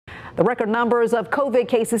The record numbers of COVID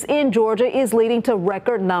cases in Georgia is leading to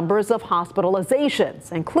record numbers of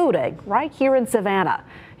hospitalizations, including right here in Savannah.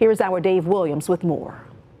 Here's our Dave Williams with more.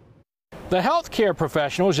 The healthcare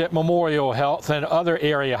professionals at Memorial Health and other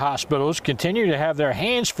area hospitals continue to have their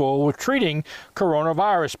hands full with treating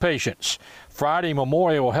coronavirus patients. Friday,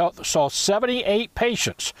 Memorial Health saw 78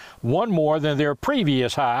 patients, one more than their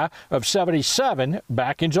previous high of 77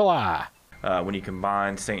 back in July. When you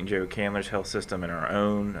combine St. Joe Candler's health system and our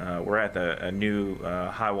own, we're at a new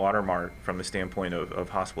high water mark from the standpoint of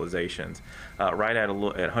hospitalizations, right at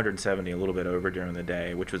 170, a little bit over during the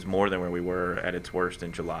day, which was more than where we were at its worst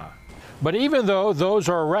in July. But even though those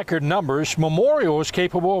are record numbers, Memorial is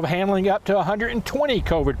capable of handling up to 120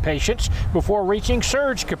 COVID patients before reaching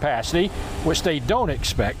surge capacity, which they don't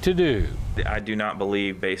expect to do. I do not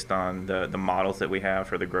believe, based on the models that we have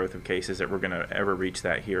for the growth of cases, that we're going to ever reach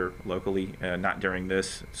that here locally, not during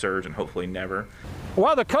this surge and hopefully never.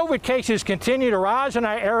 While the COVID cases continue to rise in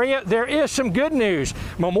our area, there is some good news.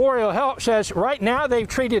 Memorial Health says right now they've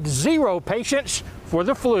treated 0 patients for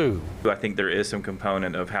the flu. I think there is some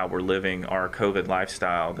component of how we're living our COVID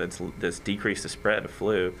lifestyle that's decreased the spread of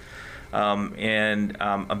flu.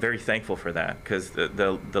 I'm very thankful for that, because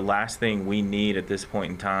the last thing we need at this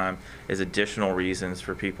point in time is additional reasons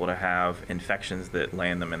for people to have infections that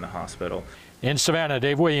land them in the hospital. In Savannah,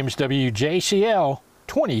 Dave Williams, WJCL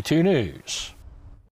 22 News.